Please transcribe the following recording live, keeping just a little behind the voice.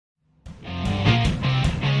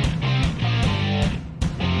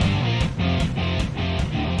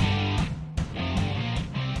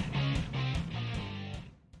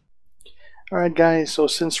Alright guys, so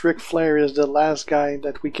since Ric Flair is the last guy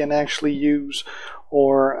that we can actually use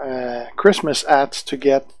or Christmas hats to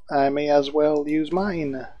get, I may as well use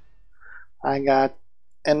mine. I got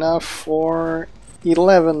enough for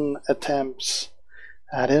 11 attempts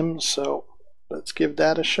at him, so let's give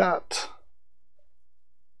that a shot.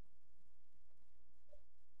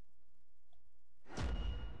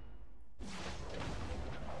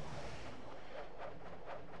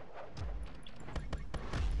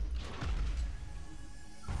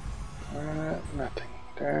 Nothing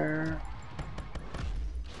there.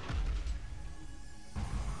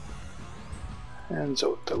 And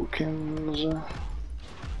so tokens.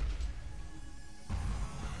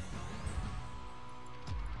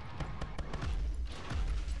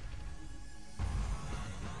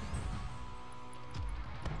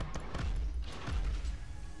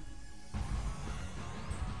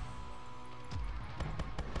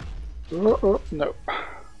 Oh, no.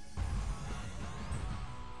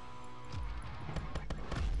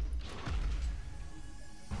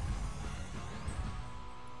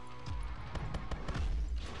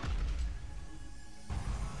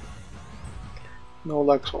 No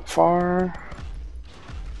luck so far.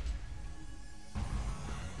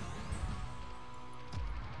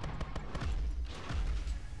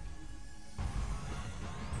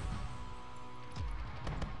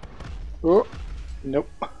 Oh, nope.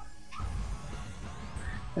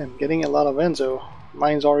 I'm getting a lot of Enzo.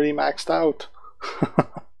 Mine's already maxed out.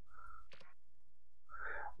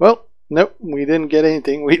 Well, nope, we didn't get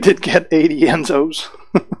anything. We did get 80 Enzos.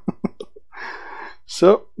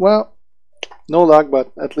 So, well, no luck,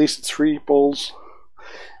 but at least it's 3 pulls.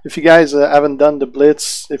 If you guys haven't done the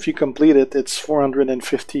Blitz, if you complete it, it's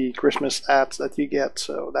 450 Christmas hats that you get.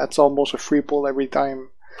 So that's almost a free pull every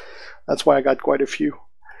time. That's why I got quite a few.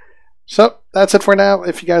 So that's it for now.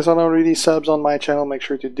 If you guys aren't already subs on my channel, make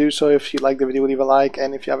sure to do so. If you like the video, leave a like.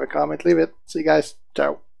 And if you have a comment, leave it. See you guys.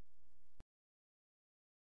 Ciao.